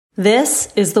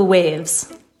This is The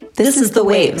Waves. This is The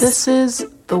Waves. This is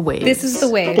The Waves. This is The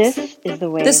Waves. This is The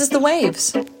Waves. This is The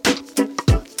Waves.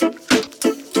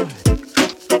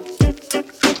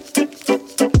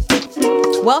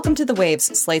 Welcome to The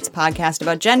Waves, Slate's podcast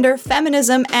about gender,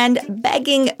 feminism, and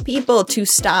begging people to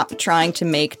stop trying to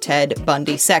make Ted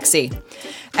Bundy sexy.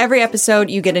 Every episode,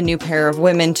 you get a new pair of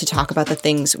women to talk about the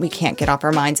things we can't get off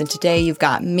our minds. And today, you've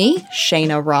got me,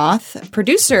 Shayna Roth,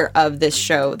 producer of this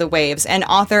show, The Waves, and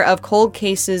author of Cold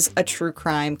Cases, a True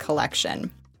Crime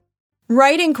Collection.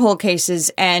 Writing Cold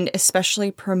Cases, and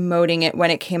especially promoting it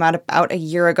when it came out about a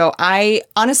year ago, I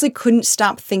honestly couldn't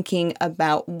stop thinking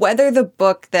about whether the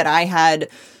book that I had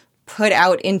put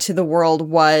out into the world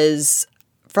was,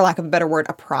 for lack of a better word,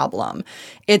 a problem.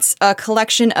 It's a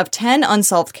collection of 10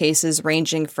 unsolved cases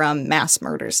ranging from mass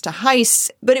murders to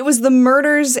heists, but it was the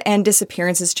murders and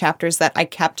disappearances chapters that I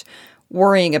kept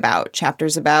worrying about.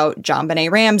 Chapters about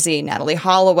JonBenét Ramsey, Natalee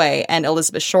Holloway, and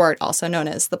Elizabeth Short, also known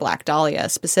as the Black Dahlia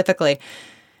specifically.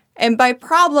 And by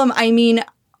problem, I mean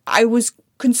I was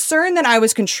concerned that I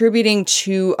was contributing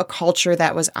to a culture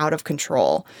that was out of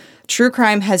control. True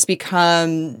crime has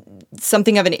become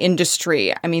something of an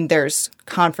industry. I mean, there's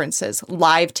conferences,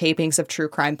 live tapings of true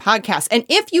crime podcasts. And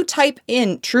if you type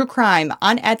in true crime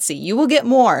on Etsy, you will get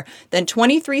more than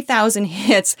 23,000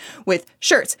 hits with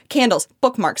shirts, candles,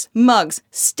 bookmarks, mugs,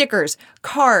 stickers,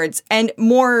 cards, and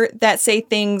more that say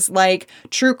things like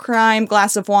true crime,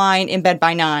 glass of wine, in bed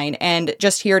by 9, and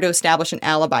just here to establish an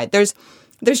alibi. There's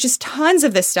just tons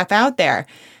of this stuff out there.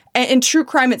 And true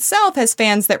crime itself has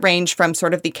fans that range from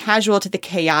sort of the casual to the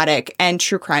chaotic, and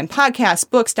true crime podcasts,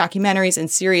 books, documentaries, and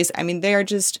series. I mean, they are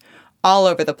just all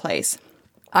over the place.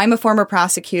 I'm a former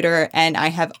prosecutor, and I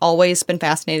have always been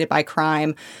fascinated by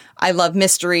crime. I love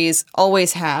mysteries,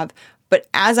 always have. But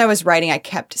as I was writing, I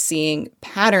kept seeing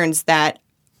patterns that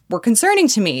were concerning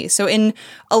to me. So in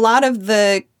a lot of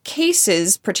the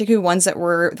cases, particularly ones that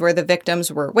were where the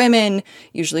victims were women,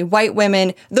 usually white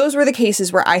women, those were the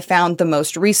cases where I found the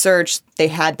most research. They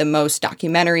had the most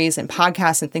documentaries and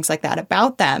podcasts and things like that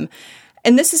about them.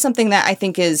 And this is something that I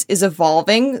think is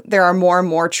evolving. There are more and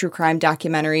more true crime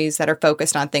documentaries that are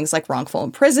focused on things like wrongful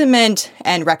imprisonment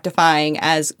and rectifying,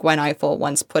 as Gwen Ifill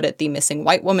once put it, the missing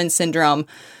white woman syndrome.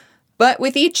 But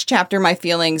with each chapter, my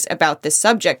feelings about this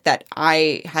subject that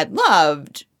I had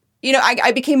loved,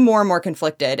 I became more and more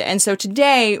conflicted. And so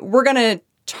today we're going to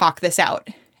talk this out.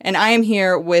 And I am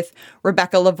here with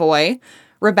Rebecca Lavoie.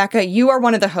 Rebecca, you are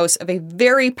one of the hosts of a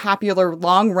very popular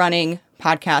long-running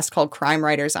podcast called Crime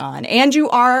Writers On. And you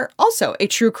are also a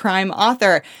true crime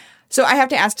author. So I have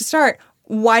to ask to start,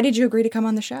 why did you agree to come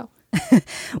on the show?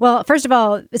 Well, first of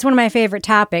all, it's one of my favorite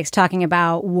topics, talking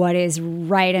about what is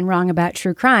right and wrong about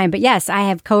true crime. But yes, I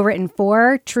have co-written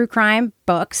 4 true crime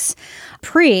books,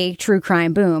 pre-true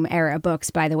crime boom era books,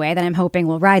 by the way, that I'm hoping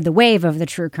will ride the wave of the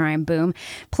true crime boom.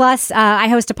 Plus, I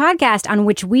host a podcast on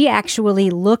which we actually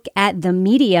look at the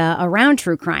media around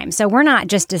true crime. So we're not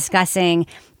just discussing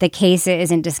the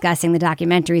cases and discussing the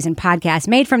documentaries and podcasts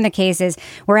made from the cases.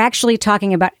 We're actually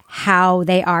talking about how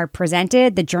they are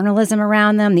presented, the journalism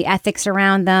around them, the ethics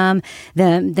around them,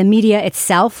 the media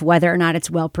itself, whether or not it's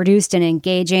well produced and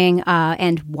engaging,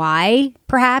 and why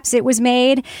perhaps it was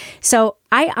made. So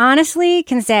I honestly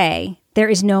can say there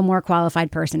is no more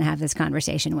qualified person to have this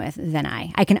conversation with than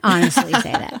I. I can honestly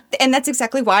say that. And that's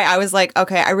exactly why I was like,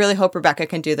 okay, I really hope Rebecca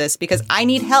can do this, because I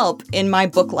need help in my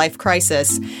book life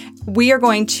crisis. We are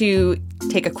going to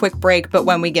take a quick break, but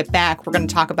when we get back, we're going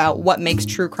to talk about what makes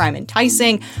true crime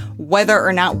enticing, whether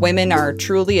or not women are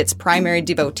truly its primary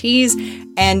devotees,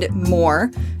 and more.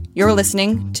 You're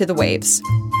listening to The Waves.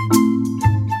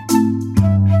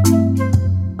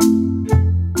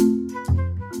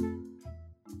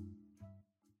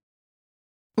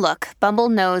 Look, Bumble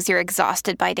knows you're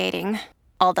exhausted by dating.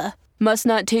 All the must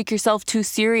not take yourself too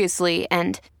seriously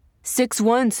and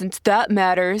 6'1" since that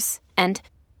matters. And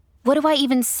what do I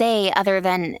even say other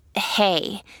than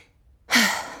hey?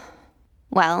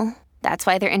 Well, that's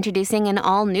why they're introducing an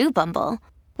all-new Bumble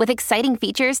with exciting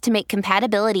features to make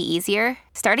compatibility easier,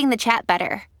 starting the chat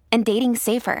better, and dating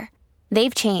safer.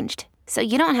 They've changed, so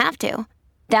you don't have to.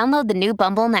 Download the new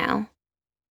Bumble now.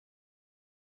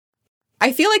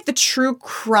 I feel like the true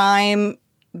crime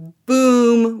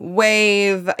boom,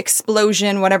 wave,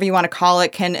 explosion, whatever you want to call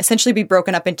it, can essentially be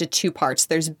broken up into 2 parts.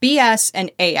 There's BS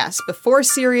and AS, before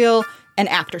serial and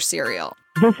after serial.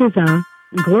 This is a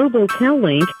Global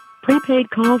CalLink prepaid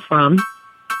call from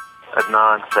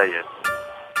Adnan Syed,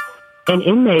 an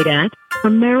inmate at a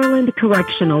Maryland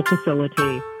Correctional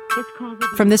Facility.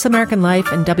 From This American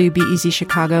Life and WBEZ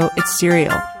Chicago, it's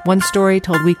Serial, one story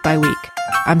told week by week.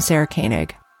 I'm Sarah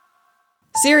Koenig.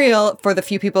 Serial, for the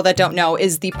few people that don't know,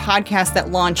 is the podcast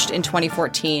that launched in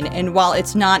 2014. And while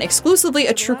it's not exclusively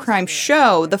a true crime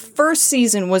show, the first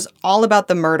season was all about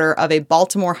the murder of a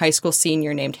Baltimore high school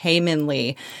senior named Hae Min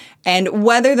Lee, and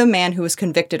whether the man who was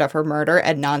convicted of her murder,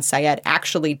 Adnan Syed,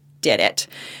 actually did it.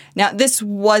 Now, this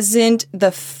wasn't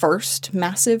the first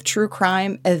massive true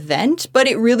crime event, but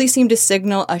it really seemed to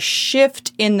signal a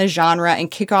shift in the genre and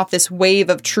kick off this wave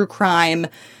of true crime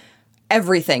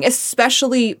everything,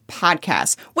 especially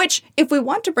podcasts, which, if we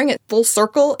want to bring it full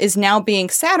circle, is now being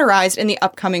satirized in the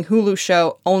upcoming Hulu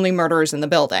show Only Murders in the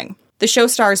Building. The show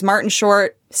stars Martin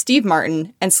Short, Steve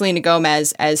Martin, and Selena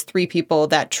Gomez as three people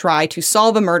that try to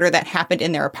solve a murder that happened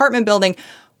in their apartment building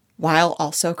while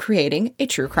also creating a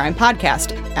true crime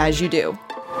podcast, as you do.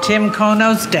 Tim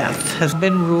Kono's death has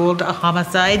been ruled a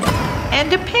homicide,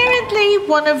 and apparently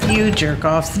one of you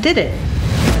jerk-offs did it.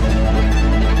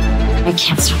 I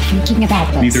can't stop thinking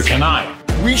about this. Neither can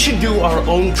I. We should do our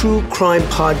own true crime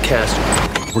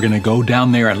podcast. We're going to go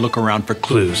down there and look around for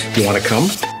clues. You want to come?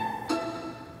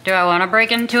 Do I want to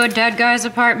break into a dead guy's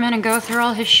apartment and go through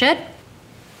all his shit?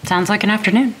 Sounds like an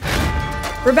afternoon.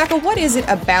 Rebecca, what is it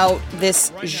about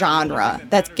this genre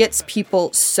that gets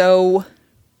people so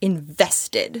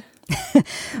invested?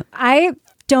 I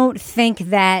don't think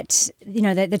that,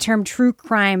 that the term true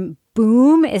crime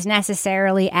boom is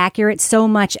necessarily accurate so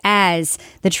much as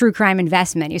the true crime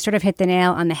investment. You sort of hit the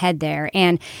nail on the head there.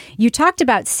 And you talked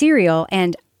about Serial,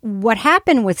 and what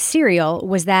happened with Serial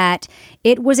was that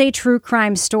it was a true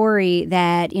crime story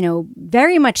that,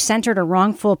 very much centered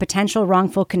a potential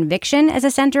wrongful conviction as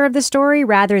a center of the story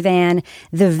rather than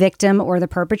the victim or the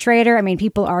perpetrator. I mean,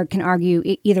 people can argue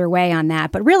either way on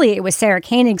that. But really, it was Sarah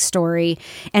Koenig's story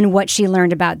and what she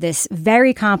learned about this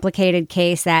very complicated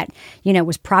case that,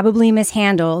 was probably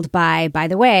mishandled by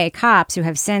the way, cops who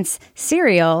have since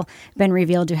Serial been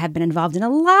revealed to have been involved in a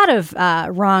lot of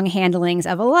wrong handlings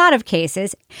of a lot of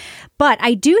cases. But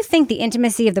I do think the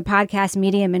intimacy of the podcast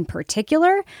medium in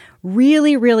particular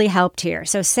really, really helped here.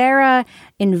 So Sarah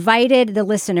invited the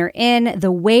listener in.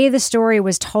 The way the story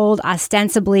was told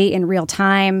ostensibly in real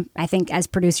time, I think as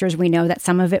producers we know that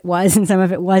some of it was and some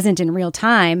of it wasn't in real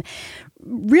time,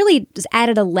 really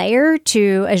added a layer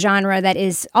to a genre that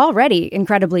is already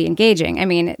incredibly engaging. I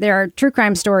mean, there are true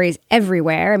crime stories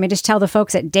everywhere. I mean, just tell the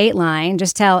folks at Dateline,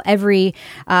 just tell every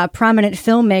prominent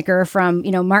filmmaker from,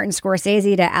 Martin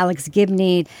Scorsese to Alex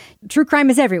Gibney. True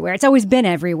crime is everywhere. It's always been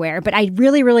everywhere. But I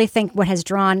really, really think what has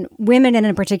drawn women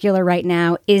in particular right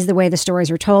now is the way the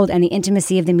stories are told and the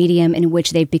intimacy of the medium in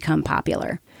which they've become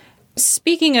popular.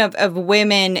 Speaking of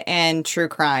women and true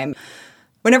crime,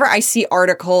 whenever I see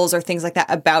articles or things like that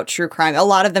about true crime, a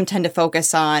lot of them tend to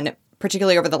focus on,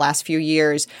 particularly over the last few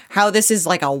years, how this is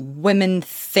like a women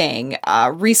thing.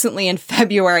 Recently in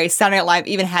February, Saturday Night Live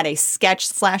even had a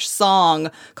sketch/song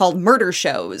called Murder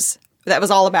Shows that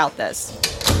was all about this.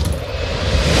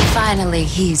 Finally,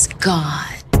 he's gone.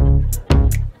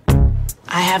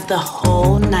 I have the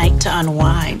whole night to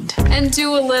unwind. And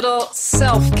do a little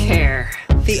self-care.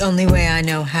 The only way I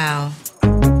know how.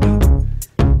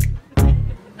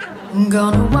 I'm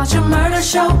gonna watch a murder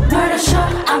show,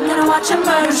 I'm gonna watch a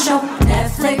murder show.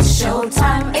 Netflix,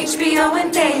 Showtime, HBO,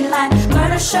 and Dayline.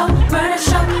 Murder show,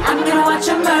 I'm gonna watch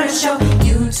a murder show.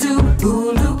 YouTube,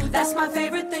 Hulu, that's my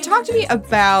favorite thing. Talk to me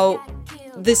about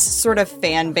this sort of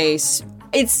fan base.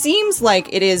 It seems like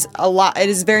it is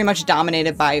very much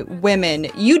dominated by women.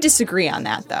 You disagree on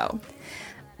that, though.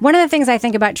 One of the things I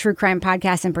think about true crime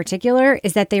podcasts in particular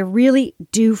is that they really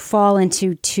do fall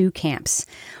into two camps.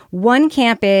 One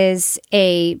camp is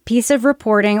a piece of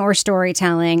reporting or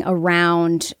storytelling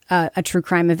around a true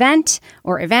crime event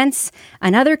or events.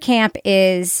 Another camp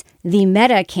is the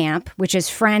meta camp, which is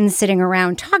friends sitting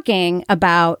around talking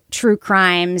about true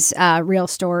crimes, real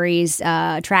stories,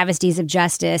 travesties of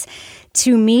justice.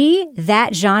 To me,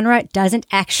 that genre doesn't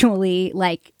actually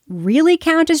really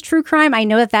count as true crime. I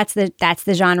know that that's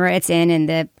the genre it's in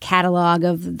the catalog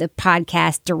of the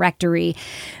podcast directory,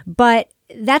 but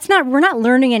we're not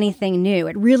learning anything new.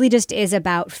 It really just is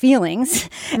about feelings.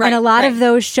 Right, and a lot of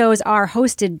those shows are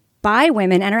hosted by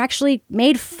women and are actually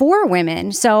made for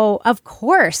women. So of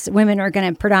course, women are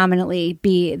going to predominantly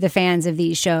be the fans of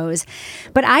these shows.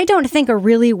 But I don't think a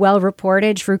really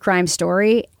well-reported true crime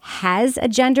story has a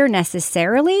gender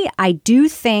necessarily. I do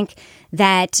think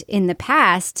that in the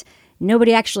past,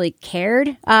 nobody actually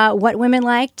cared what women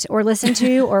liked or listened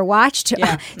to or watched.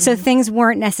 So things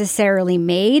weren't necessarily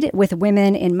made with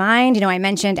women in mind. You know, I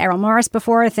mentioned Errol Morris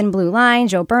before, Thin Blue Line,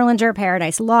 Joe Berlinger,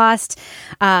 Paradise Lost,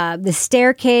 The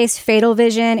Staircase, Fatal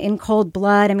Vision, In Cold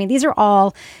Blood. I mean, these are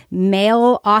all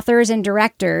male authors and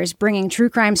directors bringing true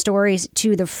crime stories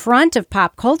to the front of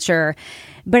pop culture.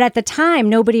 But at the time,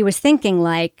 nobody was thinking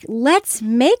like, let's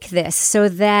make this so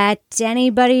that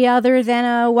anybody other than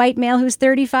a white male who's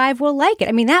 35 will like it.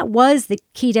 I mean, that was the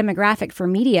key demographic for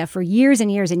media for years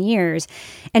and years and years.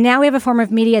 And now we have a form of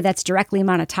media that's directly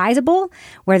monetizable,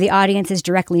 where the audience is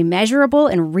directly measurable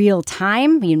in real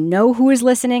time. You know who is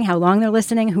listening, how long they're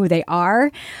listening, who they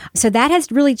are. So that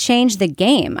has really changed the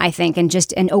game, I think,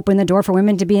 and opened the door for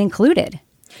women to be included.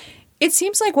 It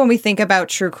seems like when we think about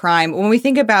true crime, when we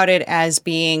think about it as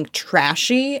being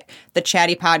trashy, the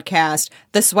Chatty Podcast,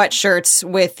 the sweatshirts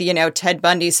with, you know, Ted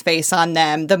Bundy's face on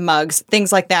them, the mugs,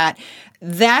 things like that,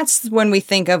 that's when we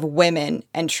think of women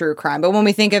and true crime. But when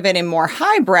we think of it in more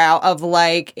highbrow of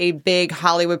like a big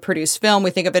Hollywood produced film,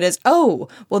 we think of it as, oh,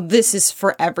 well, this is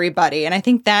for everybody. And I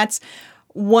think that's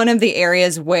one of the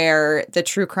areas where the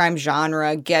true crime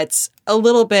genre gets a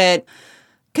little bit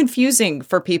confusing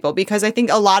for people, because I think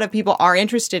a lot of people are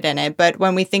interested in it. But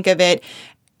when we think of it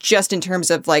just in terms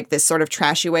of like this sort of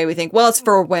trashy way, we think, well, it's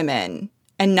for women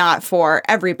and not for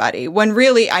everybody. When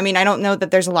really, I mean, I don't know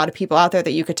that there's a lot of people out there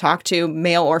that you could talk to,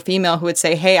 male or female, who would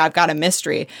say, hey, I've got a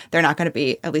mystery. They're not going to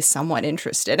be at least somewhat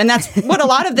interested. And that's what a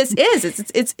lot of this is.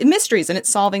 It's mysteries, and it's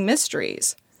solving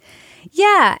mysteries.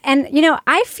 Yeah. And, you know,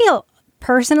 I feel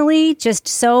personally just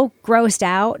so grossed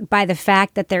out by the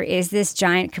fact that there is this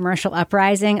giant commercial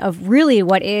uprising of really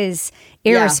what is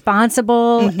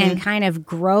irresponsible and kind of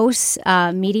gross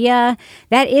media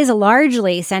that is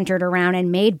largely centered around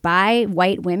and made by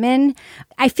white women.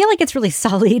 I feel like it's really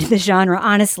sullied the genre,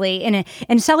 honestly,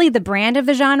 and sullied the brand of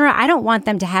the genre. I don't want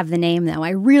them to have the name, though.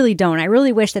 I really don't. I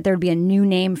really wish that there would be a new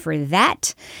name for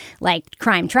that, like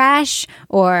crime trash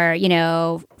or, you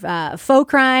know, faux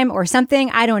crime or something.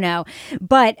 I don't know.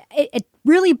 But it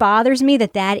really bothers me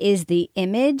that that is the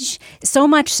image, so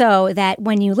much so that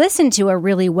when you listen to a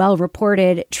really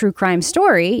well-reported true crime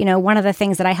story, you know, one of the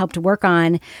things that I helped work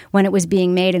on when it was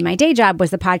being made in my day job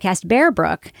was the podcast Bear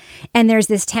Brook. And there's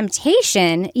this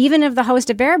temptation, even of the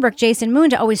host of Bear Brook, Jason Moon,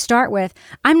 to always start with,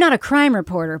 I'm not a crime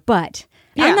reporter, but...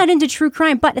 I'm not into true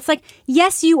crime, but it's like,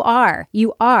 yes, you are.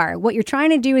 You are. What you're trying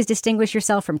to do is distinguish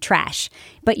yourself from trash.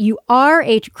 But you are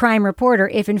a crime reporter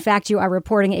if, in fact, you are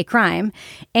reporting a crime.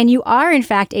 And you are, in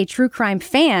fact, a true crime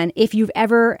fan if you've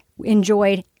ever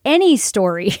enjoyed any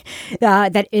story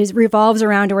that revolves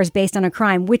around or is based on a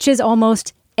crime, which is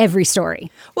almost every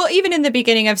story. Well, even in the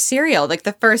beginning of Serial, like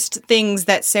the first things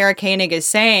that Sarah Koenig is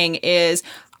saying is,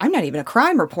 I'm not even a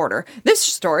crime reporter. This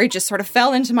story just sort of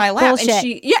fell into my lap. Bullshit. And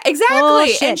she, yeah, exactly.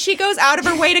 Bullshit. And she goes out of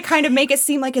her way to kind of make it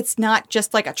seem like it's not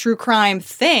just like a true crime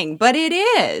thing, but it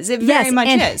is. It very much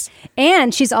is.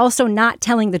 And she's also not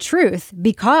telling the truth,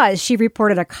 because she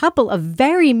reported a couple of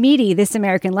very meaty This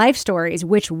American Life stories,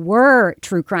 which were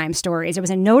true crime stories. There was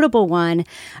a notable one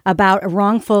about a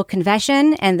wrongful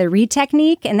confession and the Reid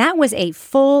technique, and that was a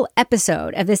full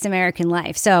episode of This American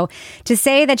Life. So to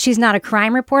say that she's not a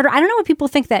crime reporter, I don't know what people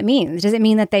think that means. Does it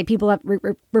mean that people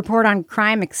report on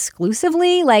crime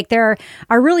exclusively? Like, there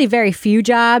are really very few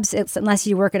jobs, unless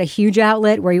you work at a huge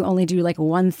outlet where you only do like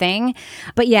one thing.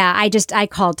 But yeah, I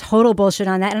call total bullshit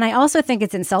on that. And I also think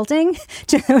it's insulting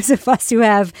to those of us who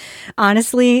have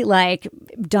honestly like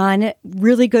done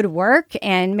really good work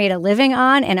and made a living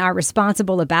on and are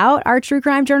responsible about our true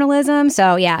crime journalism.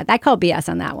 So yeah, I call BS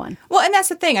on that one. Well, and that's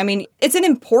the thing. I mean, it's an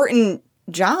important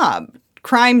job.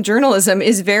 Crime journalism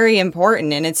is very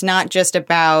important, and it's not just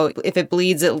about if it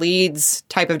bleeds, it leads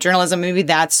type of journalism. Maybe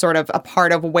that's sort of a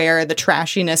part of where the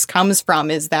trashiness comes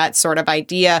from, is that sort of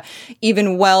idea,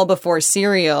 even well before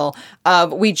Serial,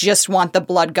 of we just want the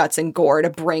blood, guts, and gore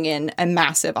to bring in a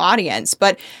massive audience.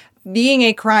 But being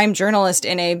a crime journalist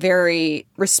in a very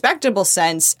respectable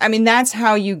sense, I mean, that's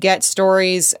how you get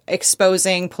stories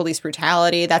exposing police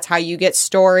brutality. That's how you get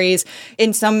stories,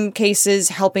 in some cases,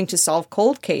 helping to solve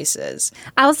cold cases.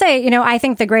 I'll say, you know, I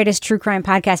think the greatest true crime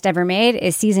podcast ever made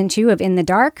is season 2 of In the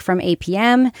Dark from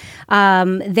APM.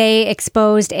 They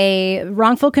exposed a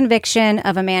wrongful conviction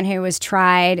of a man who was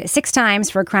tried 6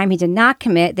 times for a crime he did not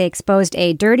commit. They exposed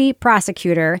a dirty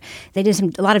prosecutor. They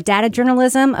did a lot of data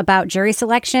journalism about jury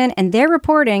selection, and their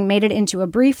reporting made it into a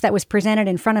brief that was presented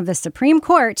in front of the Supreme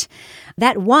Court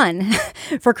that won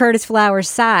for Curtis Flowers'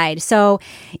 side. So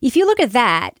if you look at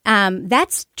that,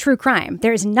 that's true crime.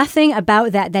 There's nothing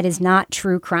about that is not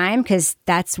true crime, because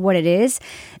that's what it is.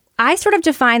 I sort of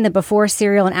define the before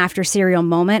Serial and after Serial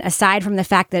moment, aside from the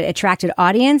fact that it attracted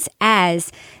audience,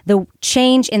 as the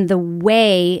change in the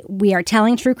way we are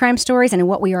telling true crime stories and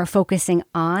what we are focusing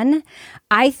on.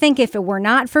 I think if it were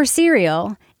not for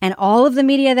Serial and all of the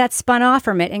media that spun off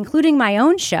from it, including my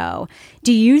own show,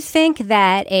 do you think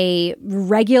that a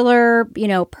regular,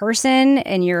 person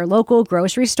in your local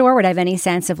grocery store would have any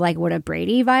sense of like what a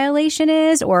Brady violation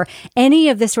is or any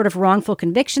of this sort of wrongful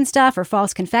conviction stuff or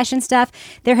false confession stuff?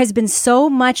 There has been so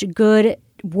much good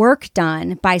work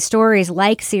done by stories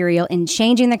like Serial in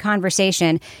changing the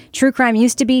conversation. True crime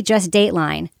used to be just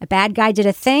Dateline. A bad guy did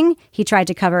a thing. He tried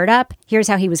to cover it up. Here's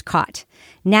how he was caught.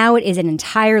 Now it is an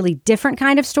entirely different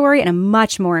kind of story and a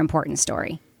much more important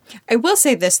story. I will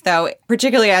say this, though,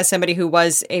 particularly as somebody who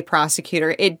was a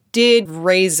prosecutor, it did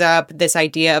raise up this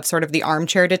idea of sort of the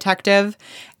armchair detective.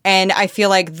 And I feel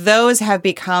like those have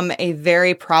become a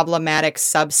very problematic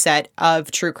subset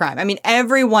of true crime. I mean,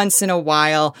 every once in a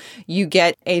while, you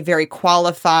get a very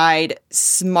qualified,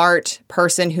 smart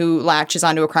person who latches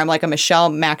onto a crime, like a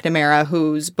Michelle McNamara,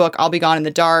 whose book, I'll Be Gone in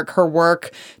the Dark, her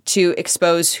work to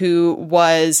expose who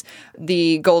was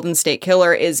the Golden State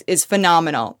Killer is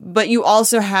phenomenal. But you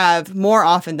also have, more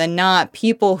often than not,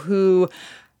 people who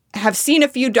have seen a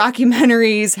few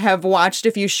documentaries, have watched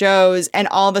a few shows, and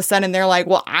all of a sudden they're like,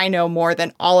 well, I know more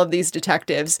than all of these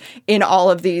detectives in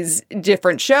all of these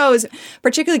different shows,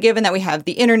 particularly given that we have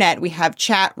the internet, we have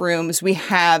chat rooms, we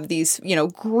have these,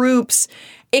 groups.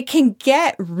 It can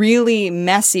get really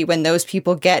messy when those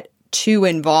people get too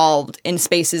involved in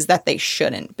spaces that they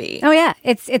shouldn't be. Oh, yeah.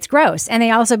 It's gross. And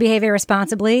they also behave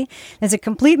irresponsibly. There's a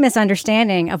complete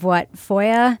misunderstanding of what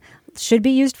FOIA should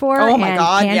be used for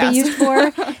be used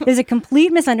for. There's a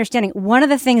complete misunderstanding. One of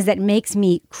the things that makes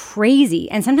me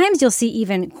crazy, and sometimes you'll see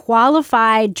even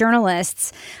qualified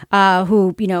journalists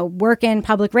who, work in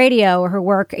public radio or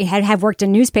who have worked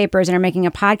in newspapers and are making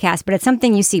a podcast, but it's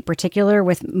something you see particular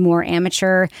with more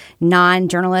amateur,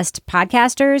 non-journalist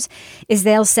podcasters, is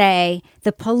they'll say,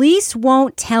 the police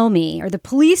won't tell me, or the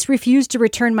police refuse to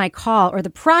return my call, or the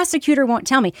prosecutor won't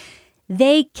tell me.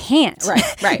 They can't.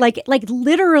 Right. like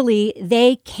literally,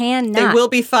 they cannot. They will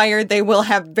be fired. They will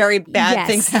have very bad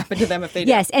things happen to them if they do.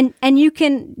 Yes, and you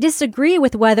can disagree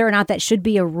with whether or not that should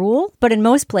be a rule, but in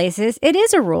most places, it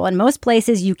is a rule. In most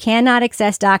places, you cannot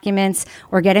access documents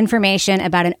or get information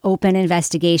about an open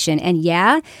investigation.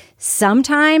 And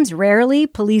sometimes, rarely,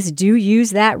 police do use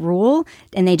that rule,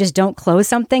 and they just don't close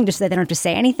something just so that they don't have to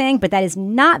say anything. But that is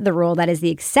not the rule. That is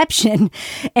the exception.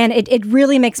 And it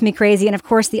really makes me crazy. And of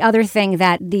course, the other thing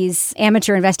that these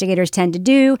amateur investigators tend to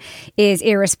do is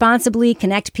irresponsibly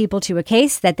connect people to a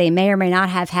case that they may or may not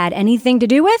have had anything to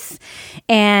do with,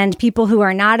 and people who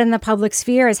are not in the public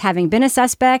sphere as having been a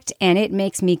suspect. And it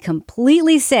makes me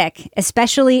completely sick,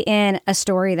 especially in a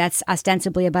story that's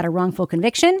ostensibly about a wrongful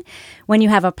conviction, when you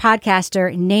have a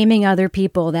podcaster naming other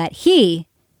people that he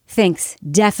thinks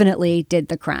definitely did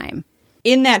the crime.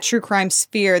 In that true crime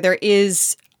sphere, there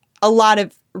is a lot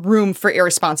of room for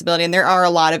irresponsibility, and there are a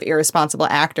lot of irresponsible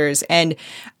actors. And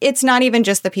it's not even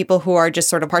just the people who are just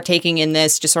sort of partaking in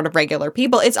this, just sort of regular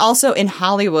people. It's also in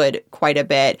Hollywood quite a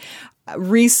bit.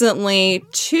 Recently,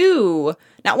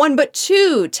 not one, but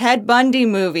two Ted Bundy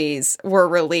movies were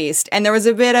released. And there was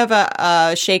a bit of a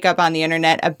shakeup on the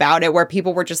internet about it, where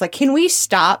people were just like, can we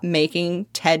stop making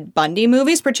Ted Bundy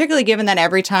movies? Particularly given that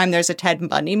every time there's a Ted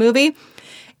Bundy movie,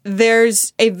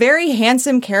 there's a very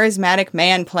handsome, charismatic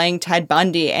man playing Ted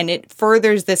Bundy, and it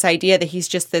furthers this idea that he's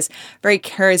just this very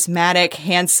charismatic,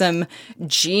 handsome,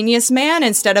 genius man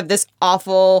instead of this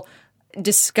awful,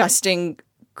 disgusting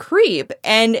creep.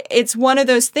 And it's one of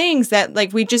those things that,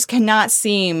 we just cannot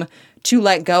seem to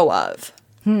let go of.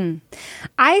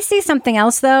 I see something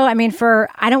else, though. I mean,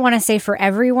 I don't want to say for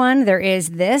everyone there is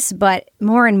this, but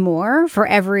more and more for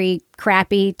every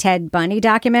crappy Ted Bundy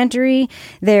documentary,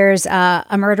 there's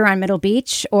a Murder on Middle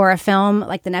Beach, or a film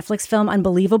like the Netflix film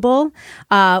Unbelievable,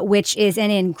 which is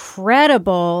an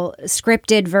incredible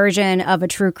scripted version of a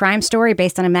true crime story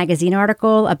based on a magazine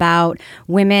article about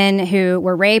women who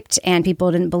were raped and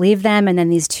people didn't believe them. And then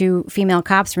these two female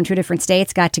cops from two different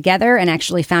states got together and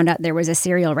actually found out there was a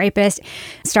serial rapist,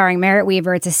 starring Merritt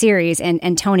Wever. It's a series,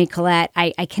 and Toni Collette.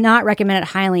 I cannot recommend it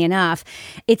highly enough.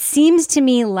 It seems to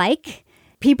me like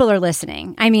people are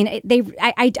listening. I mean,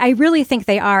 I really think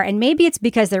they are. And maybe it's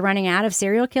because they're running out of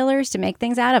serial killers to make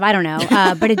things out of. I don't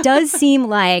know. But it does seem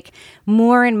like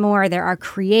more and more there are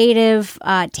creative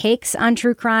takes on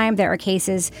true crime. There are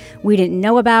cases we didn't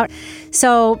know about.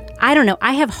 So I don't know.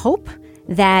 I have hope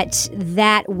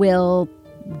that will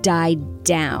die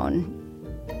down.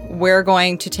 we're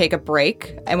going to take a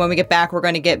break. And when we get back, we're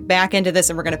going to get back into this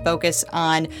and we're going to focus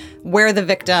on where the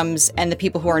victims and the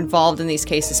people who are involved in these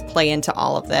cases play into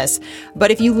all of this.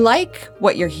 But if you like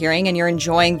what you're hearing and you're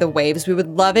enjoying The Waves, we would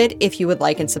love it if you would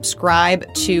like and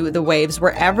subscribe to The Waves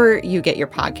wherever you get your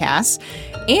podcasts.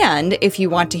 And if you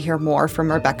want to hear more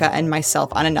from Rebecca and myself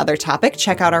on another topic,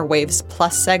 check out our Waves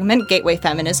Plus segment, Gateway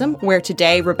Feminism, where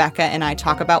today Rebecca and I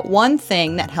talk about one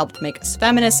thing that helped make us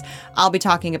feminists. I'll be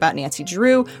talking about Nancy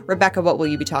Drew. Rebecca, what will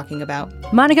you be talking about?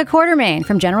 Monica Quartermain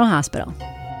from General Hospital.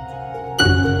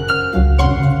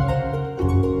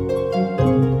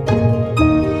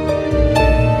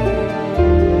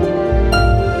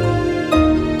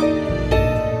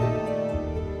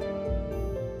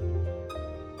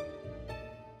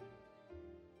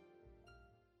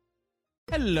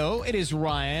 Hello, it is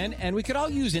Ryan, and we could all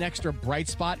use an extra bright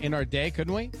spot in our day,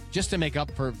 couldn't we? Just to make up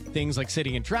for things like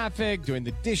sitting in traffic, doing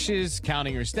the dishes,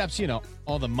 counting your steps, you know,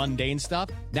 all the mundane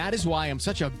stuff. That is why I'm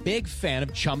such a big fan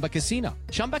of Chumba Casino.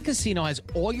 Chumba Casino has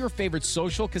all your favorite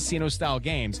social casino-style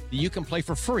games that you can play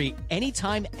for free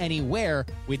anytime, anywhere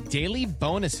with daily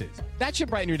bonuses. That should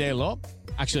brighten your day a little.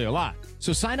 Actually, a lot.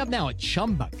 So sign up now at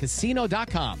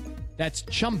ChumbaCasino.com. That's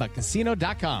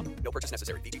ChumbaCasino.com. No purchase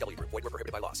necessary. VGW Group. Void where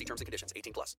prohibited by law. See terms and conditions.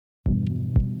 18+.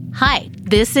 Hi,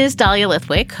 this is Dahlia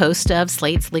Lithwick, host of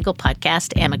Slate's legal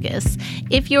podcast, Amicus.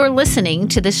 If you're listening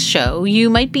to this show,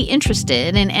 you might be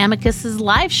interested in Amicus's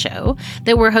live show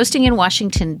that we're hosting in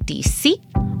Washington, D.C.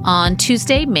 on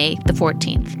Tuesday, May the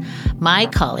 14th. My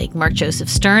colleague, Mark Joseph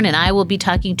Stern, and I will be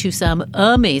talking to some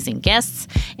amazing guests,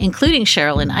 including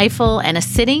Sherrilyn Ifill and a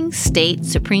sitting state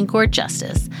Supreme Court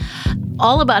justice,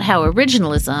 all about how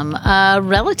originalism, a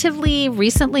relatively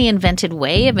recently invented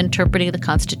way of interpreting the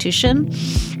Constitution,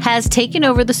 has taken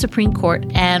over the Supreme Court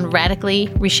and radically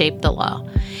reshaped the law.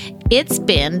 It's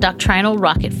been doctrinal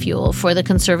rocket fuel for the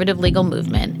conservative legal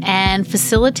movement and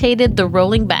facilitated the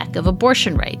rolling back of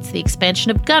abortion rights, the expansion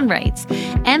of gun rights,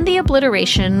 and the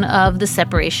obliteration of the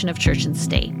separation of church and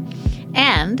state.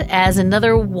 And as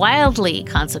another wildly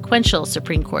consequential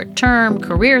Supreme Court term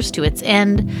careers to its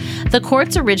end, the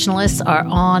court's originalists are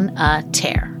on a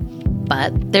tear.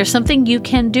 But there's something you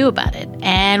can do about it,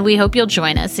 and we hope you'll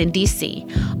join us in D.C.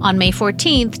 on May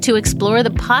 14th to explore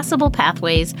the possible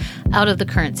pathways out of the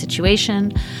current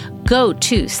situation. Go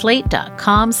to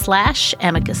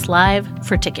slate.com/Amicus Live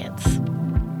for tickets.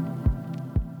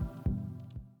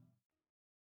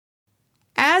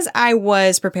 As I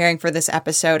was preparing for this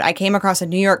episode, I came across a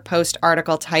New York Post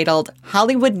article titled,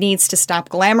 "Hollywood Needs to Stop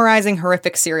Glamorizing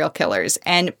Horrific Serial Killers."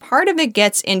 And part of it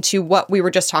gets into what we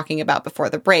were just talking about before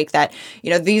the break, that,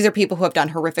 you know, these are people who have done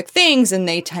horrific things and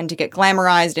they tend to get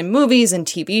glamorized in movies and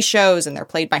TV shows and they're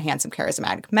played by handsome,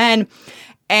 charismatic men.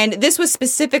 And this was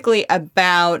specifically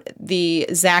about the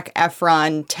Zac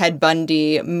Efron, Ted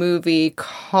Bundy movie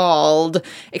called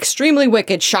Extremely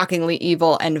Wicked, Shockingly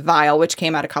Evil, and Vile, which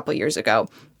came out a couple years ago.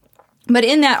 But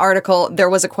in that article, there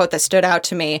was a quote that stood out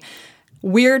to me.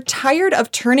 "We're tired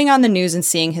of turning on the news and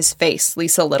seeing his face,"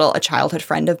 Lisa Little, a childhood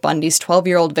friend of Bundy's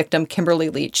 12-year-old victim, Kimberly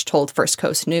Leach, told First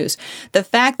Coast News. "The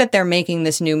fact that they're making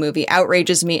this new movie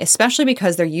outrages me, especially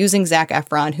because they're using Zac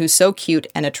Efron, who's so cute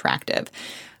and attractive."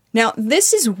 Now,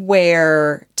 this is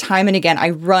where, time and again,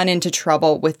 I run into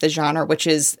trouble with the genre, which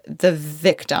is the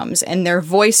victims and their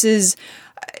voices,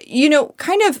 you know,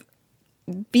 kind of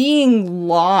being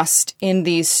lost in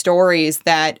these stories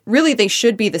that really they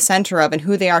should be the center of and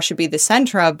who they are should be the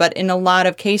center of. But in a lot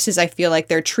of cases, I feel like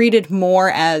they're treated more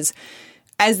as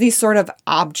these sort of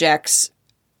objects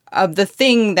of the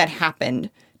thing that happened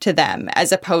to them,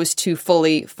 as opposed to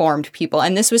fully formed people.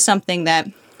 And this was something that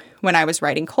when I was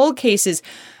writing cold cases,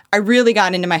 I really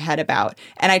got into my head about,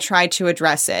 and I tried to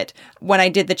address it. When I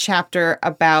did the chapter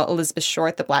about Elizabeth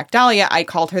Short, the Black Dahlia, I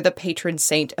called her the patron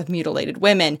saint of mutilated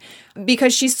women,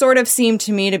 because she sort of seemed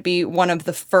to me to be one of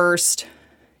the first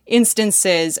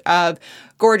instances of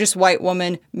gorgeous white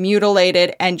woman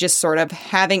mutilated and just sort of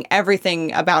having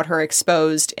everything about her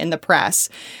exposed in the press.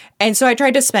 And so I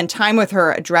tried to spend time with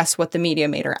her, address what the media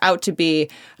made her out to be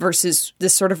versus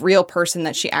this sort of real person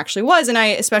that she actually was. And I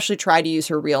especially tried to use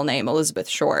her real name, Elizabeth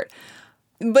Short.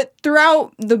 But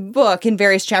throughout the book, in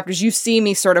various chapters, you see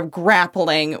me sort of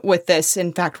grappling with this.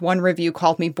 In fact, one review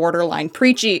called me borderline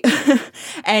preachy.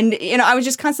 And, you know, I was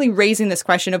just constantly raising this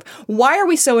question of why are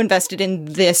we so invested in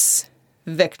this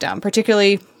victim?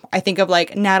 Particularly, I think of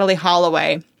like Natalee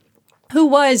Holloway, who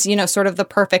was, you know, sort of the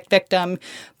perfect victim,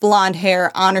 blonde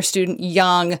hair, honor student,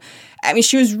 young. I mean,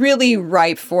 she was really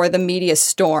ripe for the media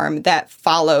storm that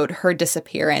followed her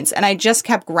disappearance. And I just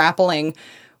kept grappling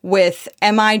with,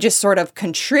 am I just sort of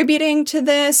contributing to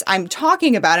this? I'm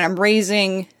talking about it. I'm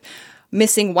raising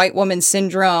missing white woman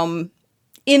syndrome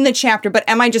in the chapter, but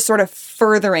am I just sort of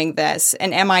furthering this?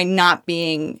 And am I not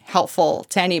being helpful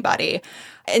to anybody?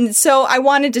 And so I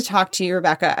wanted to talk to you,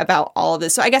 Rebecca, about all of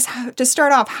this. So I guess to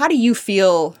start off, how do you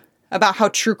feel about how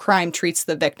true crime treats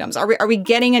the victims? Are we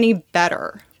getting any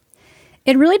better?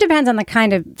 It really depends on the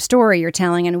kind of story you're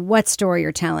telling and what story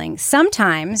you're telling.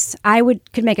 Sometimes I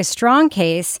could make a strong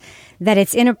case that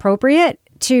it's inappropriate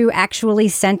to actually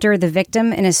center the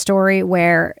victim in a story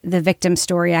where the victim's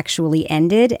story actually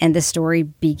ended and the story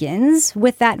begins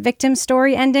with that victim's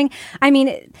story ending. I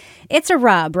mean, it's a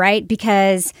rub, right?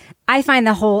 Because I find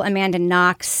the whole Amanda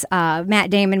Knox,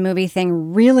 Matt Damon movie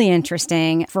thing really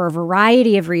interesting for a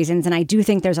variety of reasons. And I do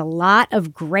think there's a lot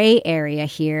of gray area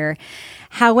here.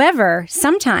 However,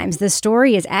 sometimes the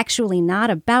story is actually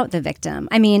not about the victim.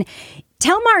 I mean,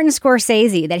 tell Martin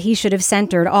Scorsese that he should have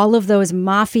centered all of those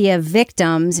mafia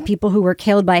victims, people who were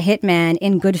killed by hitmen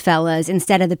in Goodfellas,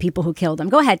 instead of the people who killed them.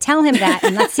 Go ahead, tell him that,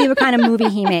 and let's see what kind of movie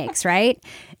he makes, right?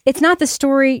 It's not the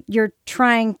story you're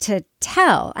trying to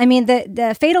tell. I mean,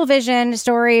 the Fatal Vision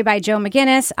story by Joe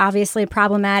McGinnis, obviously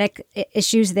problematic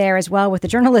issues there as well with the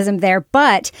journalism there,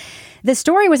 but the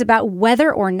story was about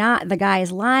whether or not the guy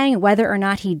is lying, whether or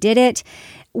not he did it.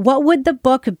 What would the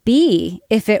book be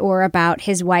if it were about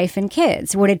his wife and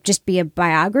kids? Would it just be a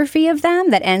biography of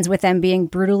them that ends with them being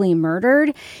brutally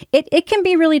murdered? It can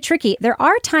be really tricky. There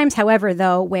are times, however,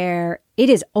 though, where it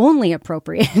is only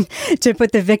appropriate to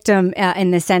put the victim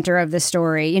in the center of the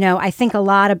story. You know, I think a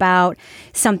lot about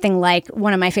something like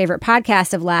one of my favorite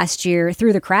podcasts of last year,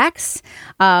 Through the Cracks,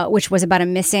 which was about a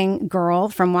missing girl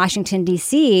from Washington,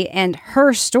 D.C., and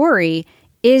her story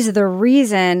is the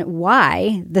reason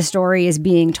why the story is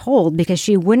being told, because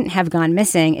she wouldn't have gone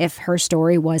missing if her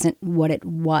story wasn't what it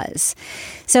was.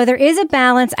 So there is a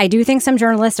balance. I do think some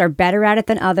journalists are better at it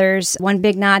than others. One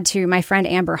big nod to my friend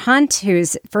Amber Hunt,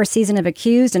 whose first season of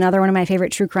Accused, another one of my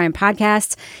favorite true crime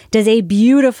podcasts, does a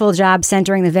beautiful job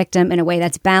centering the victim in a way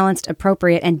that's balanced,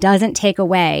 appropriate, and doesn't take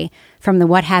away from the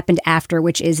what happened after,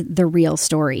 which is the real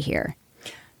story here.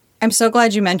 I'm so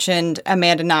glad you mentioned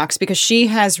Amanda Knox, because she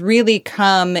has really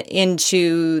come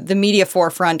into the media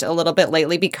forefront a little bit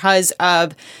lately because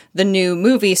of the new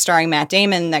movie starring Matt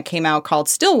Damon that came out called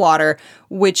Stillwater,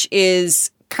 which is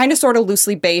kind of sort of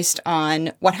loosely based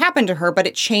on what happened to her, but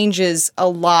it changes a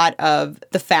lot of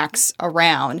the facts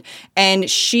around. And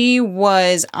she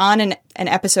was on an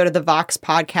episode of the Vox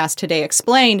podcast Today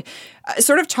Explained,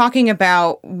 sort of talking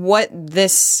about what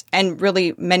this and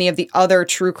really many of the other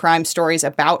true crime stories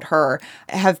about her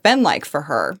have been like for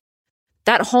her.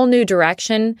 That whole new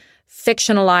direction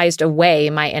fictionalized away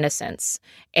my innocence.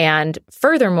 And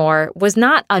furthermore, was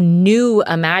not a new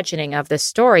imagining of this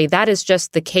story. That is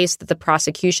just the case that the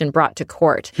prosecution brought to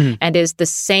court and is the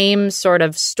same sort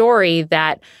of story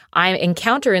that I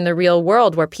encounter in the real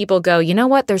world, where people go, you know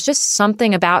what, there's just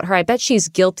something about her. I bet she's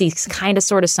guilty, kind of,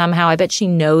 sort of, somehow. I bet she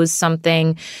knows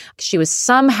something. She was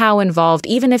somehow involved,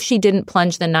 even if she didn't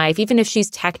plunge the knife, even if she's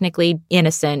technically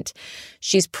innocent.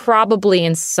 She's probably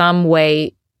in some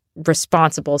way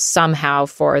responsible somehow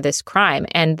for this crime.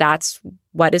 And that's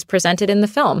what is presented in the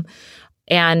film.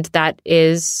 And that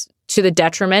is to the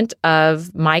detriment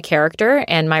of my character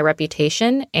and my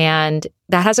reputation. And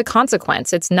that has a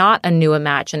consequence. It's not a new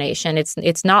imagination.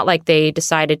 It's not like they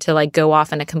decided to go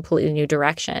off in a completely new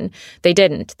direction. They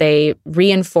didn't. They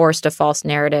reinforced a false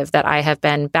narrative that I have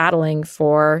been battling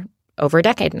for over a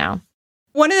decade now.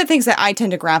 One of the things that I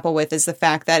tend to grapple with is the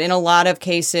fact that in a lot of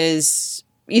cases,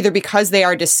 either because they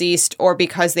are deceased or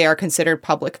because they are considered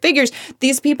public figures,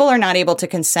 these people are not able to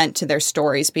consent to their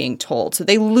stories being told. So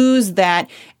they lose that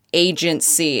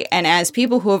agency. And as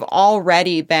people who have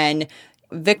already been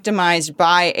victimized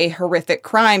by a horrific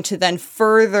crime, to then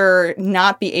further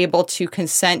not be able to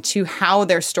consent to how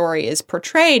their story is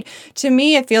portrayed, to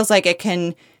me, it feels like it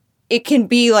can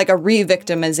be like a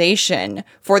re-victimization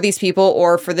for these people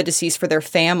or for the deceased, for their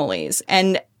families.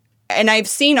 And I've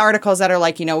seen articles that are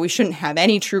like, we shouldn't have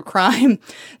any true crime,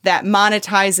 that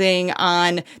monetizing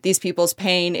on these people's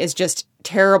pain is just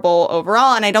terrible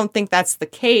overall. And I don't think that's the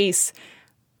case.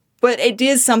 But it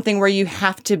is something where you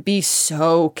have to be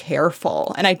so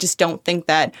careful. And I just don't think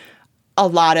that a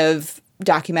lot of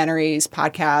documentaries,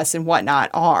 podcasts, and whatnot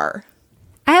are.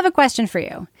 I have a question for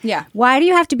you. Yeah. Why do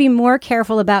you have to be more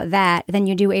careful about that than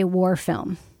you do a war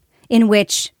film in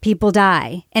which people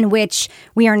die, in which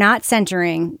we are not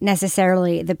centering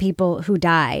necessarily the people who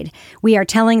died? We are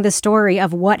telling the story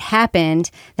of what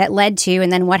happened that led to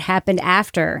and then what happened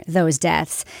after those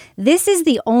deaths. This is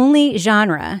the only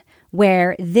genre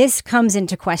where this comes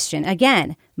into question.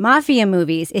 Again, mafia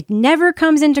movies, it never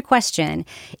comes into question.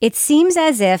 It seems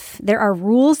as if there are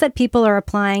rules that people are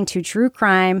applying to true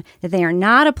crime that they are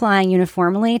not applying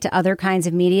uniformly to other kinds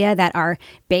of media that are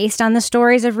based on the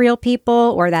stories of real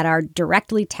people or that are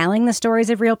directly telling the stories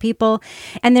of real people.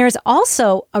 And there's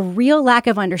also a real lack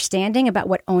of understanding about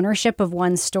what ownership of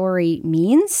one's story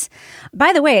means.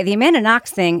 By the way, the Amanda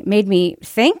Knox thing made me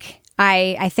think.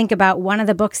 I think about one of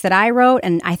the books that I wrote,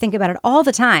 and I think about it all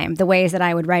the time, the ways that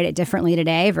I would write it differently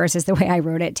today versus the way I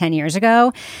wrote it 10 years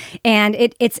ago. And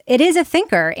it is a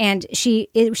thinker, and she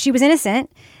was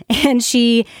innocent, and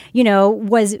she,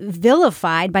 was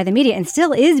vilified by the media and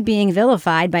still is being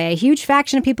vilified by a huge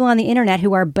faction of people on the internet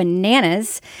who are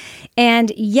bananas.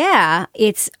 And yeah,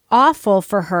 it's awful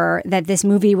for her that this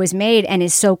movie was made and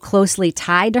is so closely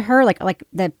tied to her. Like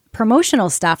the promotional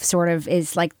stuff sort of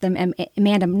is like the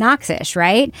Amanda Knox-ish,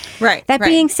 right? Right. That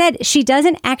being said, she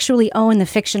doesn't actually own the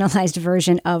fictionalized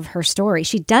version of her story.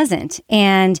 She doesn't.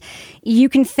 And you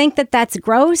can think that that's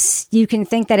gross. You can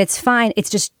think that it's fine. It's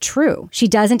just true. She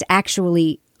doesn't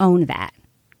actually own that.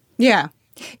 Yeah.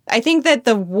 I think that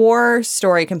the war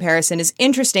story comparison is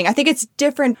interesting. I think it's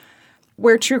different.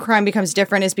 Where true crime becomes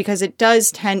different is because it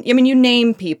does tend, you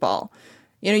name people.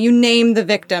 You name the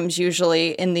victims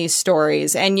usually in these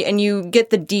stories, and you get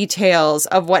the details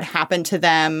of what happened to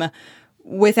them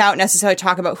without necessarily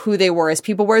talking about who they were as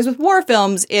people. Whereas with war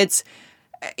films, it's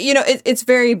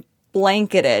very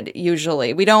blanketed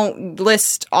usually. We don't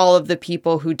list all of the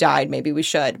people who died. Maybe we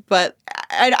should, but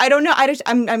I don't know.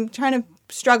 I'm trying to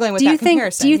struggling with that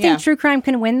comparison. Do you think true crime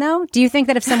can win, though? Do you think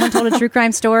that if someone told a true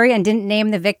crime story and didn't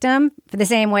name the victim for the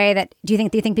same way that, do you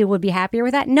think people would be happier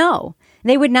with that? No,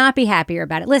 they would not be happier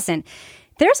about it. Listen,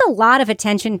 there's a lot of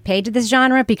attention paid to this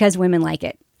genre because women like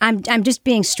it. I'm just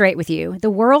being straight with you. The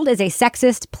world is a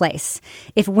sexist place.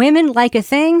 If women like a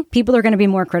thing, people are going to be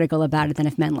more critical about it than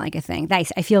if men like a thing. I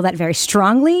feel that very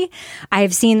strongly. I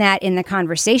have seen that in the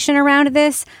conversation around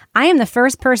this. I am the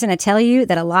first person to tell you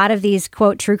that a lot of these,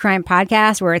 quote, true crime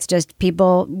podcasts where it's just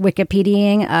people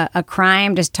Wikipediaing a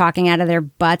crime, just talking out of their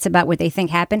butts about what they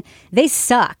think happened, they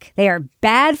suck. They are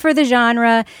bad for the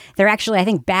genre. They're actually, I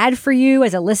think, bad for you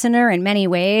as a listener in many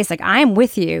ways. Like, I'm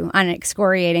with you on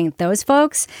excoriating those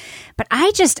folks. But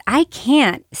I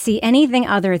can't see anything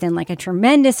other than like a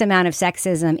tremendous amount of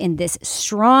sexism in this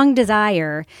strong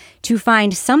desire to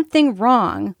find something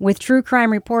wrong with true crime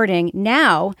reporting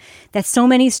now that so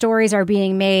many stories are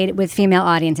being made with female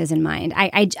audiences in mind.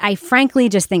 I frankly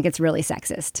just think it's really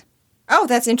sexist. Oh,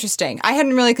 that's interesting. I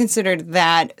hadn't really considered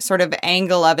that sort of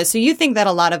angle of it. So you think that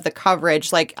a lot of the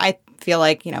coverage, like I feel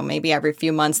like, maybe every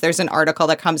few months there's an article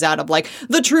that comes out of like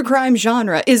the true crime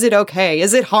genre. Is it okay?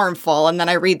 Is it harmful? And then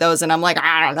I read those and I'm like,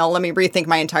 I don't know, let me rethink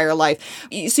my entire life.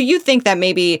 So you think that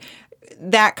maybe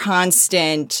that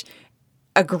constant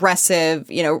aggressive,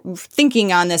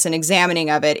 thinking on this and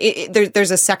examining of it,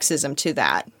 there's a sexism to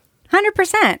that.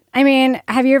 100%. I mean,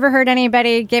 have you ever heard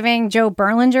anybody giving Joe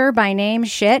Berlinger by name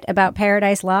shit about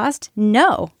Paradise Lost?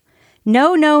 No.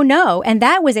 No. And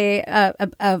that was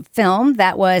a film,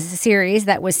 that was a series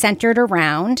that was centered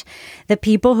around the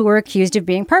people who were accused of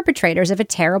being perpetrators of a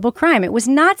terrible crime. It was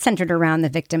not centered around the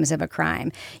victims of a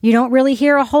crime. You don't really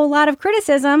hear a whole lot of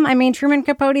criticism. I mean, Truman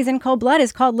Capote's In Cold Blood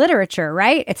is called literature,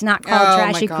 right? It's not called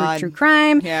trashy true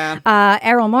crime. Yeah.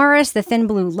 Errol Morris, The Thin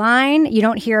Blue Line. You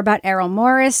don't hear about Errol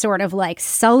Morris sort of like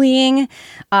sullying,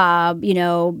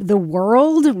 the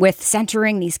world with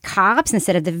centering these cops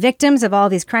instead of the victims of all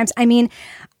these crimes. I mean,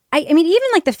 even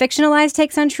like the fictionalized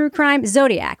takes on true crime,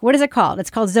 Zodiac. What is it called? It's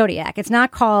called Zodiac. It's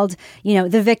not called,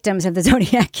 the victims of the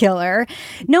Zodiac killer.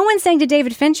 No one's saying to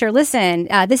David Fincher, listen,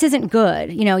 this isn't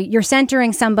good. You're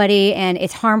centering somebody and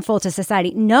it's harmful to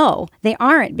society. No, they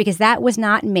aren't, because that was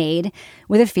not made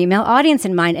with a female audience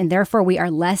in mind. And therefore we are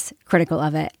less critical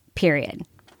of it, period.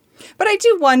 But I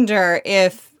do wonder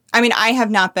if, I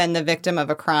have not been the victim of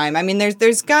a crime.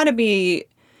 There's got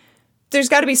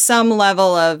to be some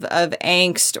level of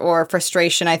angst or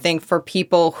frustration, I think, for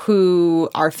people who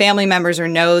are family members or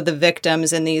know the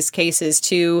victims in these cases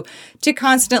to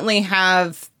constantly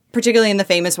have, particularly in the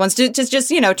famous ones, to just,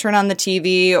 turn on the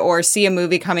TV or see a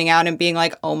movie coming out and being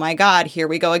like, oh my God, here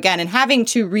we go again, and having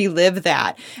to relive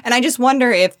that. And I just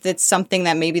wonder if it's something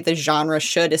that maybe the genre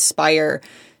should aspire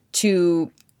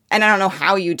to. And I don't know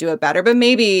how you do it better, but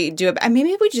maybe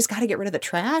we just got to get rid of the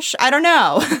trash. I don't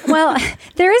know. Well,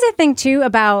 there is a thing, too,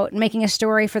 about making a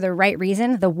story for the right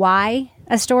reason, the why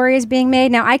a story is being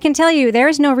made. Now, I can tell you there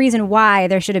is no reason why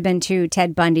there should have been 2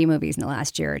 Ted Bundy movies in the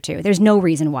last year or 2. There's no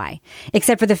reason why,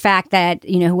 except for the fact that,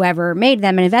 whoever made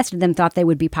them and invested them thought they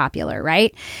would be popular,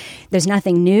 right? There's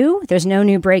nothing new. There's no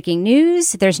new breaking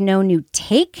news. There's no new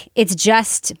take. It's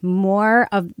just more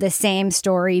of the same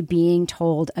story being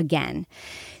told again.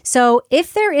 So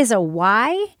if there is a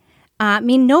why,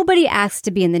 nobody asks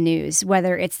to be in the news,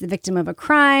 whether it's the victim of a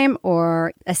crime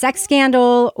or a sex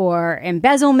scandal or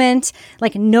embezzlement.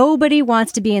 Like, nobody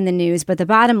wants to be in the news. But the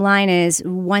bottom line is,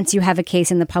 once you have a case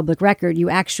in the public record, you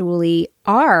actually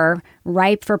are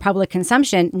ripe for public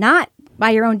consumption, not by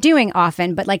your own doing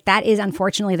often, but that is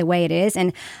unfortunately the way it is.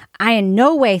 And I in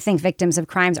no way think victims of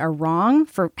crimes are wrong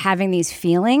for having these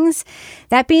feelings.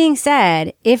 That being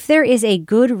said, if there is a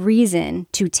good reason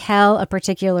to tell a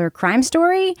particular crime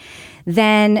story,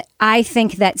 then I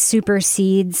think that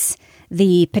supersedes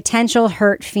the potential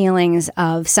hurt feelings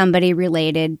of somebody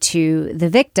related to the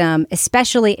victim,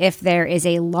 especially if there is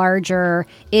a larger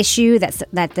issue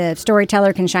that the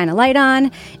storyteller can shine a light on,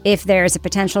 if there's a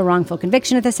potential wrongful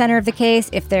conviction at the center of the case,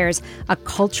 if there's a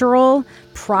cultural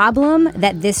problem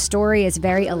that this story is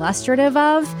very illustrative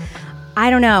of. I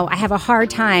don't know. I have a hard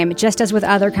time, just as with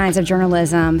other kinds of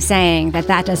journalism, saying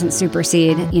that doesn't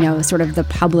supersede, sort of the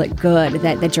public good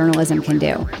that journalism can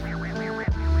do.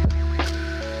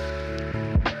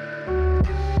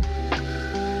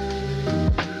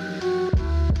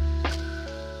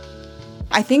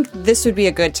 I think this would be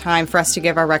a good time for us to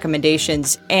give our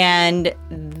recommendations. And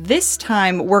this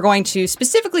time, we're going to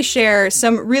specifically share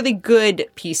some really good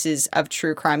pieces of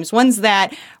true crimes, ones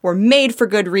that were made for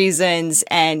good reasons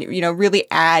and, really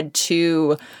add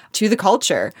to the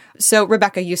culture. So,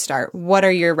 Rebecca, you start. What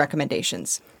are your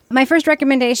recommendations? My first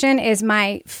recommendation is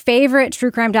my favorite true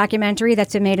crime documentary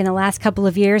that's been made in the last couple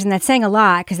of years, and that's saying a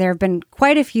lot because there have been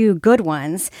quite a few good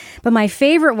ones. But my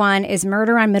favorite one is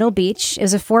Murder on Middle Beach. It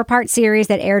was a 4-part series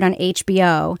that aired on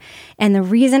HBO. And the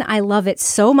reason I love it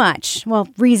so much,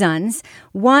 reasons.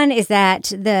 One is that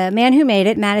the man who made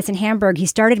it, Madison Hamburg, he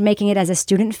started making it as a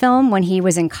student film when he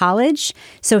was in college.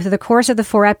 So through the course of the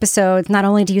 4 episodes, not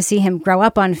only do you see him grow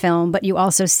up on film, but you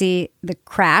also see the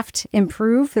craft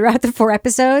improve throughout the 4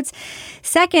 episodes.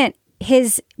 Second,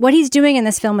 what he's doing in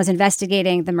this film is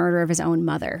investigating the murder of his own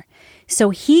mother. So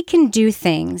he can do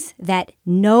things that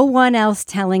no one else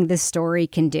telling this story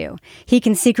can do. He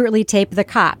can secretly tape the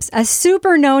cops, a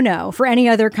super no-no for any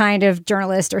other kind of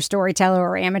journalist or storyteller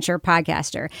or amateur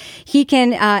podcaster. He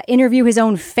can interview his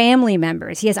own family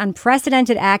members. He has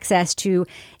unprecedented access to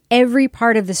every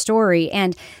part of the story.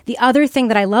 And the other thing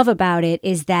that I love about it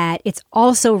is that it's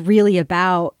also really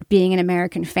about being an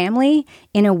American family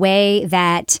in a way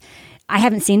that I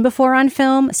haven't seen before on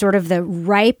film, sort of the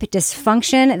ripe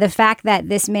dysfunction, the fact that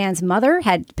this man's mother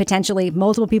had potentially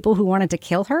multiple people who wanted to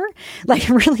kill her,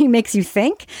 really makes you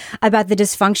think about the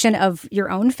dysfunction of your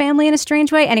own family in a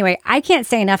strange way. Anyway, I can't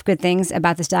say enough good things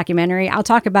about this documentary. I'll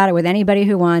talk about it with anybody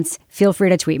who wants. Feel free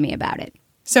to tweet me about it.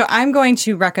 So I'm going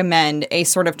to recommend a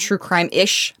sort of true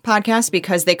crime-ish podcast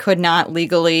because they could not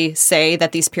legally say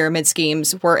that these pyramid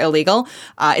schemes were illegal.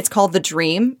 It's called The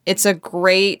Dream. It's a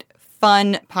great,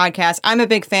 fun podcast. I'm a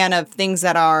big fan of things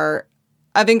that are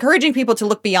of encouraging people to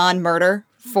look beyond murder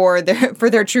for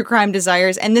their true crime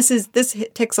desires. And this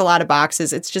ticks a lot of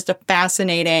boxes. It's just a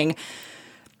fascinating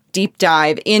deep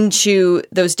dive into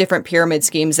those different pyramid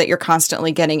schemes that you're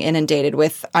constantly getting inundated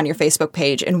with on your Facebook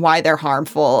page and why they're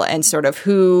harmful and sort of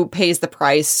who pays the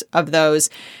price of those.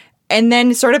 And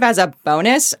then sort of as a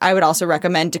bonus, I would also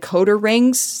recommend Decoder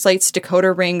Rings, Slate's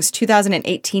Decoder Rings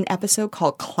 2018 episode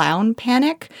called Clown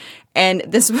Panic. And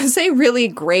this was a really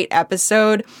great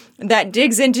episode that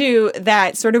digs into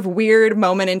that sort of weird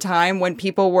moment in time when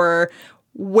people were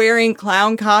wearing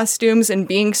clown costumes and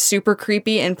being super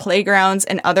creepy in playgrounds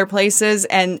and other places.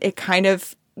 And it kind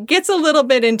of gets a little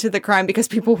bit into the crime because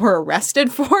people were arrested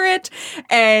for it.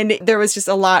 And there was just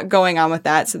a lot going on with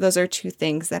that. So those are 2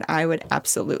 things that I would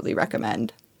absolutely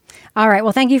recommend. All right.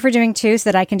 Well, thank you for doing 2 so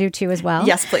that I can do 2 as well.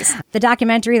 Yes, please. The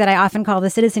documentary that I often call the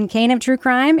Citizen Kane of true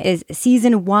crime is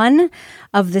season 1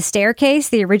 of The Staircase,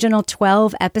 the original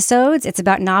 12 episodes. It's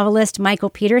about novelist Michael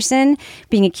Peterson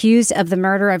being accused of the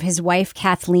murder of his wife,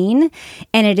 Kathleen.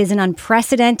 And it is an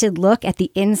unprecedented look at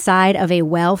the inside of a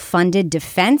well-funded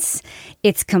defense.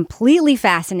 It's completely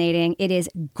fascinating. It is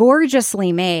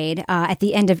gorgeously made. At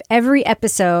the end of every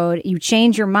episode, you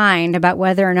change your mind about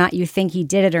whether or not you think he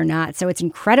did it or not. So it's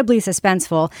incredibly incredibly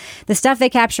suspenseful. The stuff they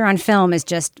capture on film is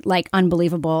just like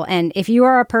unbelievable. And if you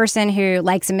are a person who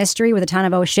likes a mystery with a ton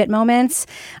of oh shit moments,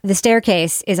 The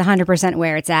Staircase is 100%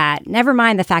 where it's at. Never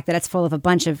mind the fact that it's full of a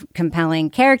bunch of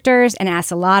compelling characters and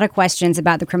asks a lot of questions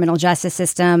about the criminal justice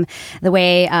system, the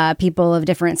way people of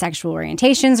different sexual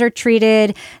orientations are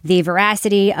treated, the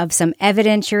veracity of some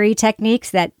evidentiary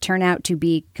techniques that turn out to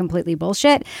be completely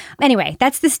bullshit. Anyway,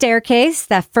 that's The Staircase,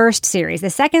 the first series. The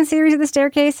second series of The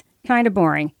Staircase, kind of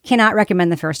boring. Cannot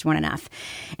recommend the first one enough.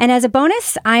 And as a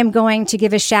bonus, I'm going to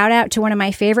give a shout out to one of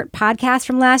my favorite podcasts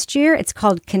from last year. It's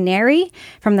called Canary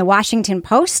from the Washington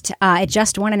Post. It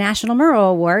just won a National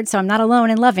Murrow Award, so I'm not alone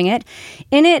in loving it.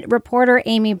 In it, reporter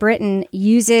Amy Britton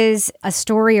uses a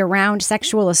story around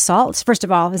sexual assault. First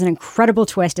of all, there's an incredible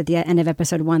twist at the end of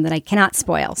episode 1 that I cannot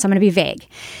spoil, so I'm going to be vague.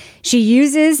 She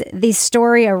uses the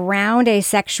story around a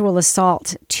sexual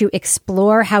assault to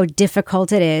explore how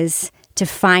difficult it is to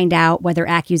find out whether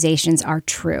accusations are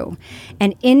true.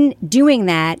 And in doing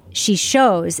that, she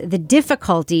shows the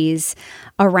difficulties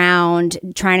around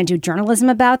trying to do journalism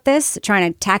about this,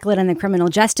 trying to tackle it in the criminal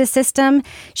justice system.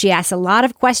 She asks a lot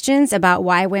of questions about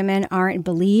why women aren't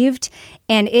believed.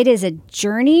 And it is a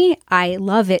journey. I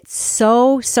love it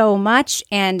so, so much.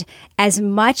 And as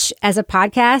much as a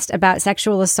podcast about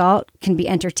sexual assault can be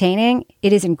entertaining,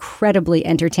 it is incredibly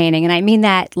entertaining. And I mean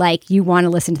that like you want to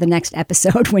listen to the next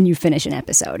episode when you finish an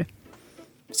episode.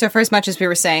 So for as much as we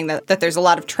were saying that there's a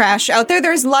lot of trash out there,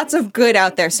 there's lots of good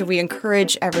out there. So we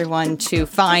encourage everyone to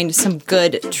find some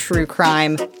good true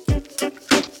crime.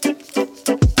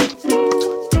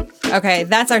 Okay,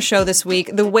 that's our show this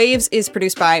week. The Waves is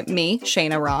produced by me,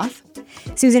 Shayna Roth.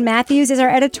 Susan Matthews is our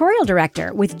editorial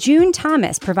director, with June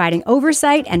Thomas providing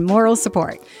oversight and moral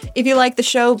support. If you like the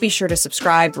show, be sure to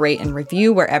subscribe, rate, and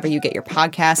review wherever you get your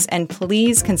podcasts. And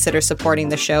please consider supporting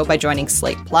the show by joining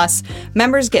Slate Plus.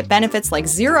 Members get benefits like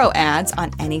 0 ads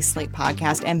on any Slate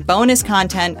podcast and bonus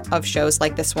content of shows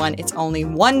like this one. It's only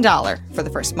 $1 for the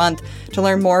first month. To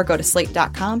learn more, go to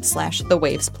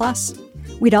slate.com/thewavesplus.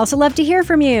 We'd also love to hear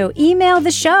from you. Email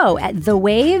the show at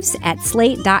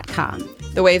thewaves@slate.com.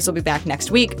 The Waves will be back next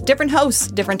week. Different hosts,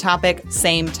 different topic,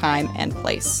 same time and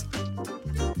place.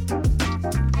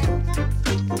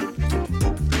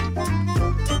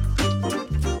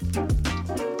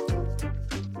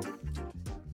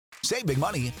 Save big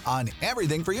money on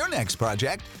everything for your next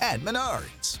project at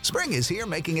Menards. Spring is here,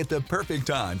 making it the perfect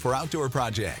time for outdoor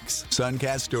projects.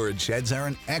 Suncast storage sheds are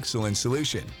an excellent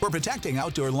solution for protecting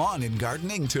outdoor lawn and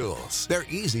gardening tools. They're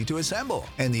easy to assemble,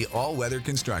 and the all-weather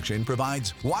construction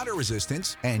provides water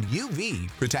resistance and UV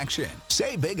protection.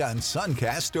 Save big on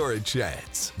Suncast storage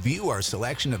sheds. View our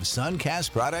selection of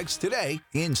Suncast products today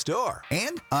in store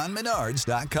and on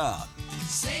Menards.com.